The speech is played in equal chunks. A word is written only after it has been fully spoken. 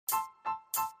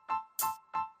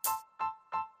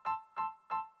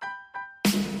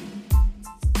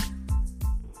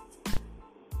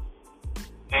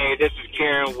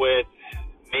sharing with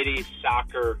Mitty's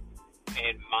soccer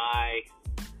and my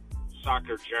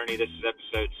soccer journey. This is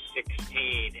episode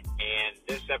 16, and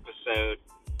this episode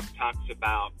talks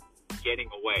about getting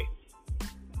away.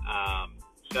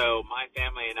 So my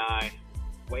family and I,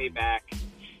 way back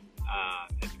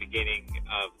at the beginning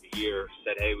of the year,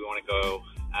 said, hey, we want to go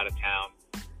out of town,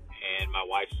 and my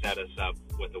wife set us up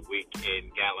with a week in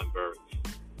Gatlinburg.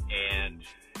 And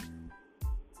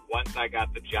once I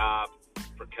got the job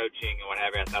for coaching and what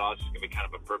have you, I thought, this is going to be kind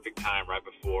of a perfect time right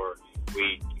before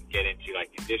we get into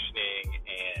like conditioning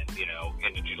and,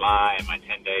 into July and my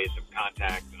 10 days of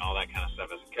contact and all that kind of stuff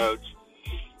as a coach.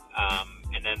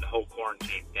 And then the whole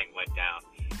quarantine thing went down.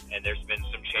 And there's been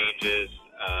some changes,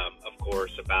 of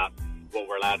course, about what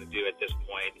we're allowed to do at this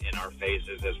point in our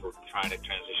phases as we're trying to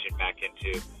transition back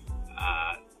into,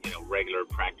 regular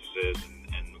practices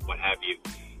and what have you.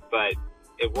 But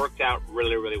it worked out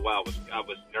really, really well. I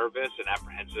was nervous and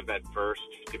apprehensive at first,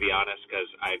 to be honest, because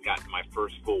I had gotten my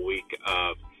first full week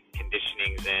of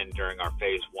conditionings in during our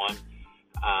phase one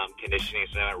conditioning,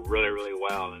 so that went really, really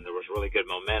well, and there was really good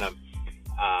momentum.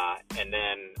 And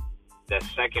then the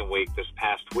second week, this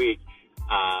past week,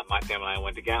 my family and I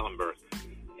went to Gatlinburg.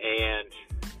 And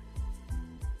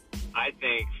I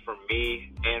think for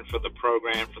me and for the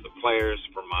program, for the players,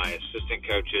 for my assistant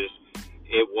coaches,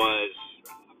 it was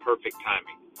perfect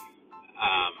timing.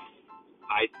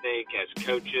 I think as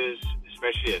coaches,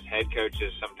 especially as head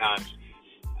coaches, sometimes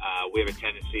we have a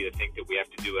tendency to think that we have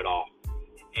to do it all.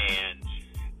 And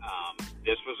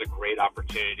this was a great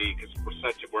opportunity because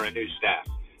we're a new staff.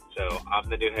 So I'm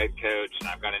the new head coach, and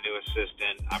I've got a new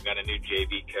assistant. I've got a new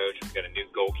JV coach. We've got a new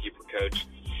goalkeeper coach.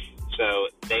 So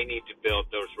they need to build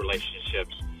those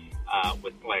relationships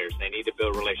with players. They need to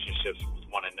build relationships with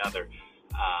one another.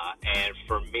 And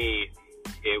for me,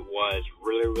 it was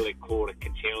really, really cool to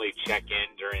continually check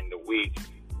in during the week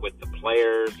with the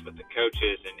players, with the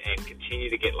coaches, and continue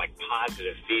to get like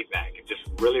positive feedback and just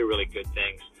really, really good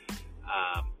things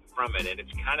from it. And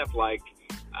it's kind of like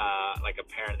a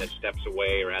parent that steps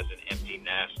away or has an empty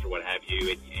nest or what have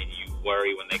you, and you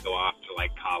worry when they go off to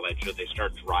like college or they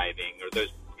start driving or those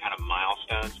kind of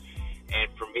milestones.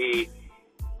 And for me,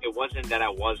 it wasn't that I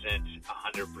wasn't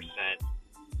 100%,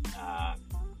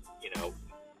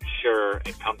 sure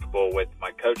and comfortable with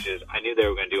my coaches. I knew they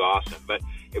were going to do awesome, but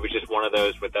it was just one of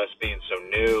those with us being so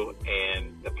new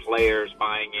and the players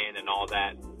buying in and all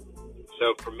that.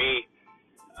 So for me,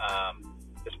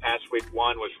 this past week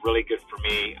one was really good for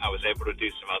me. I was able to do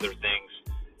some other things,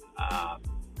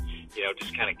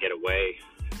 just kind of get away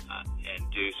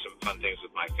and do some fun things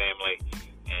with my family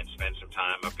and spend some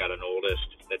time. I've got an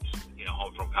oldest that's,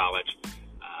 home from college.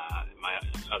 My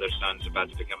other son's about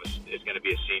to is going to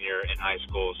be a senior in high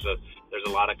school. So there's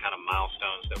a lot of kind of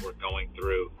milestones that we're going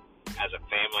through as a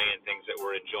family and things that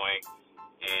we're enjoying.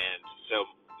 And so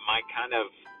my kind of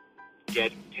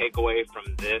takeaway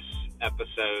from this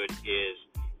episode is,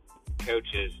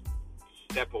 coaches,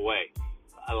 step away.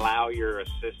 Allow your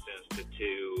assistants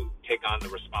to take on the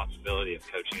responsibility of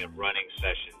coaching, of running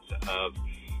sessions, of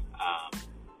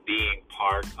being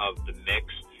part of the mix.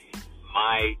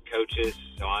 My coaches,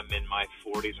 so I'm in my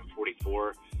 40s and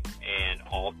 44, and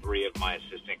all three of my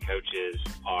assistant coaches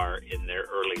are in their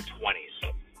early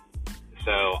 20s.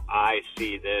 So I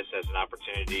see this as an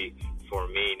opportunity for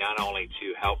me not only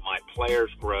to help my players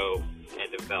grow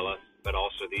and develop, but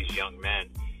also these young men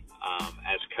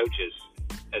as coaches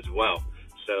as well.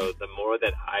 So the more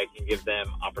that I can give them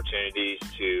opportunities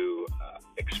to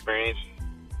experience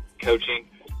coaching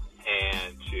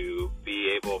and to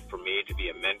be able for me to be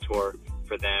a mentor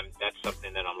for them, that's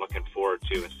something that I'm looking forward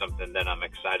to and something that I'm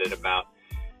excited about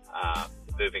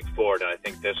moving forward. And I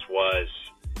think this was,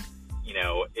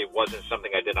 it wasn't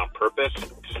something I did on purpose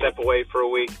to step away for a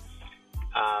week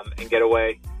and get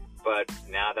away. But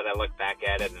now that I look back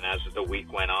at it and as the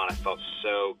week went on, I felt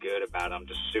so good about it. I'm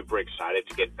just super excited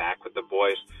to get back with the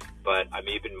boys. But I'm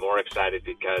even more excited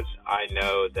because I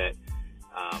know that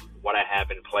what I have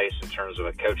in place in terms of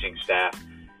a coaching staff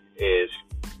is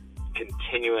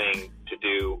continuing to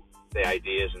do the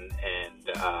ideas and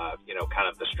kind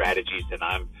of the strategies that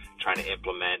I'm trying to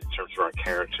implement in terms of our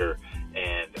character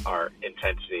and our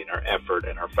intensity and our effort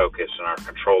and our focus and our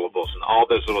controllables and all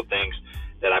those little things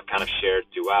that I've kind of shared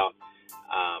throughout.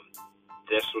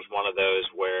 This was one of those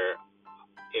where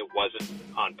it wasn't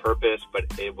on purpose, but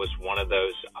it was one of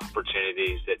those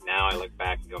opportunities that now I look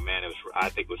back and go, man, I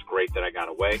think it was great that I got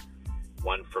away.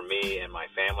 One for me and my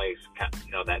family,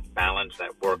 that balance,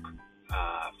 that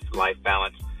work-life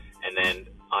balance. And then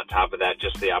on top of that,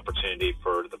 just the opportunity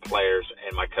for the players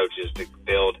and my coaches to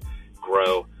build,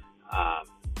 grow,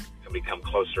 and become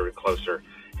closer and closer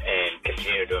and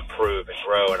continue to improve and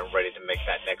grow, and I'm ready to make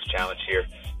that next challenge here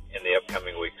in the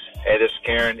upcoming weeks. Hey, this is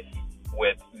Karen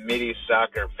with Midi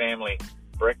Soccer Family,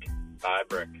 brick by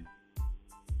brick.